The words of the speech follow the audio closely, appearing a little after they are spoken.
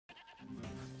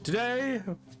Today,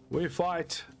 we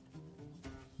fight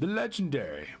the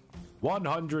legendary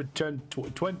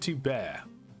 120 bear.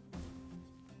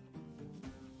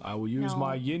 I will use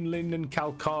my Yinlin and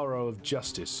Kalkaro of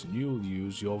justice, and you'll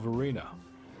use your Verena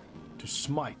to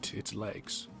smite its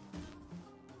legs.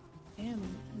 Damn,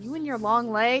 you and your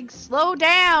long legs, slow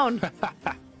down!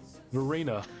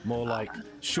 Verena, more like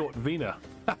short Vena.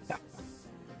 Are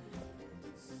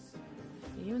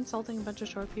you insulting a bunch of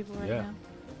short people right now?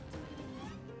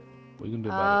 What are you gonna do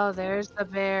about it? Oh, there's the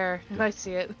bear. I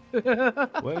see it.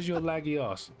 Where's your laggy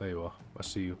ass? There you are. I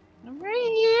see you. I'm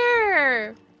right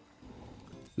here.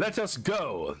 Let us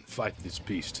go and fight this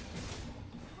beast.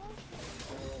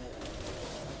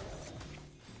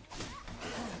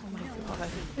 Oh my god.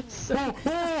 It's so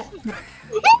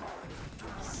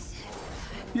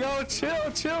Yo,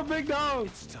 chill, big dog.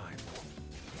 It's time.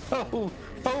 Oh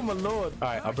my lord.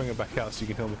 Alright, I'll bring it back out so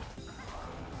you can help me.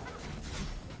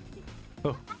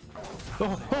 Oh.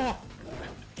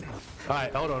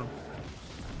 Alright, hold on.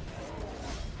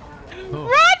 Run,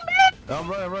 man! I'm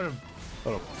running.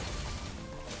 Hold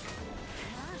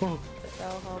on.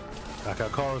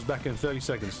 Kakaro's back in 30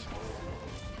 seconds.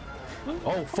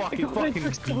 Oh, fucking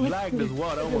lagged as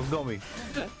well. That almost got me.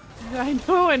 I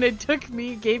know, and it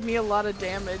gave me a lot of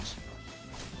damage.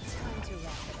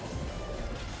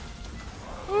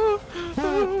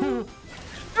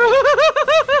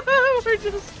 We're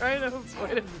just trying to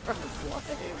avoid it from his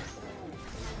lives.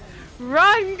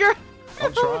 Run, girl!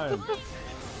 I'm trying.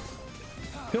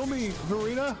 Kill me,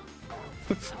 Verena.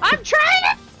 I'm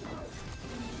trying!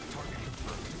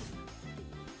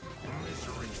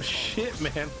 Shit,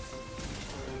 man.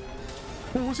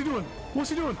 Oh, what's he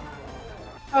doing?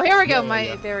 Oh, here we go.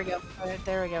 There we go.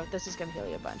 There we go. This is gonna heal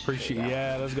you a bunch. Appreciate.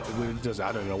 Yeah, let's go.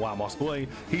 I don't know why I'm also playing.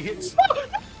 He hits.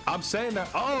 I'm saying that.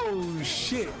 Oh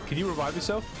shit! Can you revive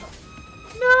yourself?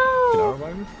 No. Can I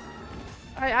revive you?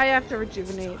 I have to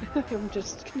rejuvenate. I'm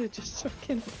just gonna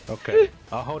fucking. Okay.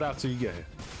 I'll hold out till you get here.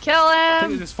 Kill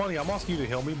him. It's funny. I'm asking you to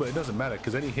heal me, but it doesn't matter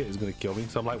because any hit is gonna kill me.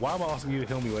 So I'm like, why am I asking you to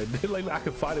heal me? Like I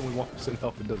can fight it with 1%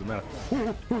 health. It doesn't matter.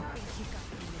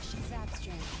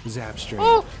 Zap string.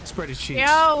 Oh. Spread his cheeks. Yo.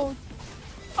 Oh,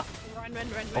 run.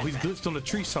 Oh, he's glitched on the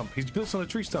tree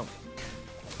stump.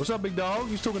 What's up, big dog?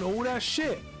 He's talking all that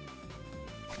shit.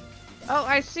 Oh,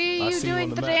 I see you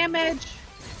doing the damage.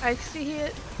 I see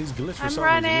it. He's glitched for I'm some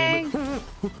running.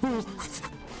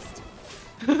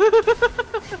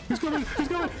 He's coming.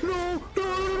 No.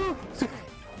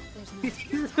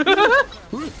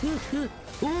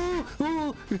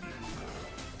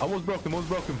 Almost broke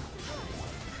him.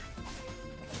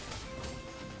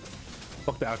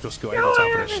 Fuck the outro skill. I ain't got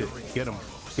time for that shit. Get him.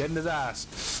 Get in his ass.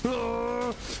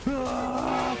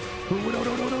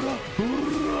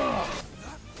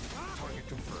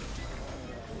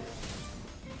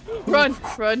 Run.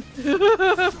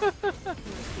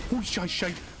 Oh,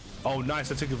 shite. Oh,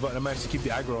 nice. I managed to keep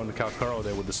the aggro on the Kalkaro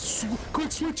there with the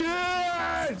quick switches.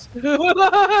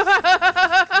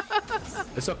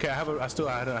 It's okay. I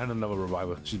had another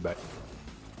reviver. She's back.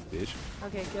 Bitch.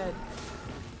 Okay, good.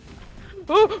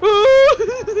 Go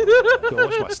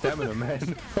watch my stamina,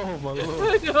 man. Oh my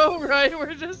lord. I know, right?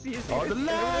 We're just using the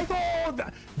lag. Oh,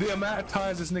 the amount of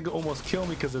times this nigga almost killed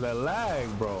me because of that lag,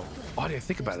 bro. Oh, I didn't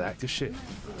think about that. Good shit.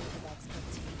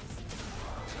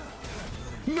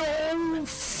 No.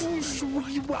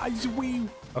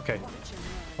 Okay.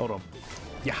 Hold on.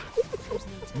 Yeah.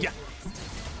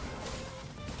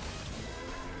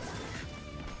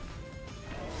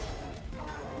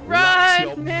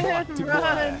 Run, man,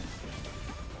 run.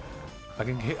 I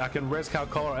can res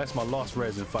Kalkaro. That's my last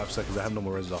res in 5 seconds. I have no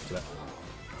more res after that.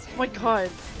 Oh my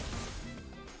god.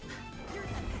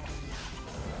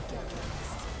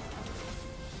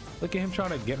 Look at him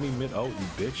trying to get me mid-ult, you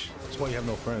bitch. That's why you have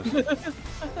no friends.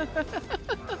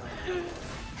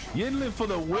 Yinlin for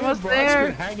the win, bro. It's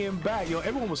been hanging back. Yo,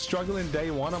 everyone was struggling day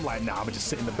one. I'm like, nah, I'm just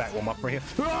sitting in the back with my friend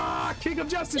here. Ah, King of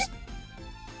Justice.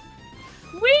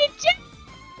 We did.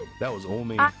 That was all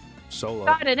me. Solo.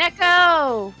 Got an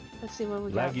echo. Let's see what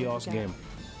we got. Laggy ass game.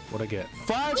 What'd I get?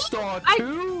 5-star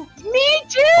 2? Me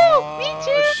too! Me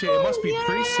too! Shit, it must be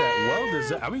preset. Well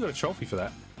deserved. We got a trophy for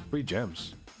that. 3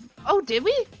 gems. Oh, did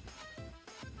we?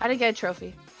 I didn't get a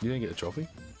trophy. You didn't get a trophy?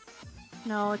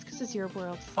 No, it's because it's your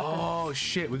world. Oh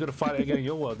shit, we gotta fight it again in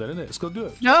your world then, isn't it? Let's go do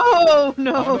it. No! Oh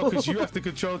no, because you have to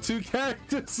control 2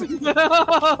 characters. No,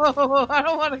 I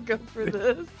don't want to go for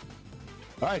this.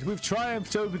 Alright, we've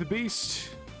triumphed over the beast,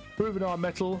 proven our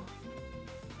mettle.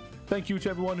 Thank you to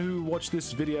everyone who watched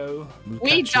this video.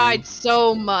 We died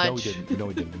so much. No,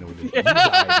 we didn't. You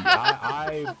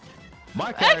died.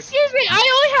 My character. Excuse me,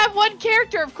 I only have one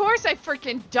character. Of course I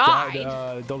freaking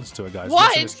died. Don't listen to it, guys.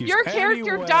 Once. Your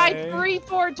character died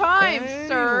 3-4 times,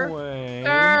 sir. Anyway,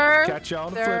 Sir. catch you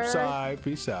on the flip side.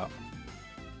 Peace out.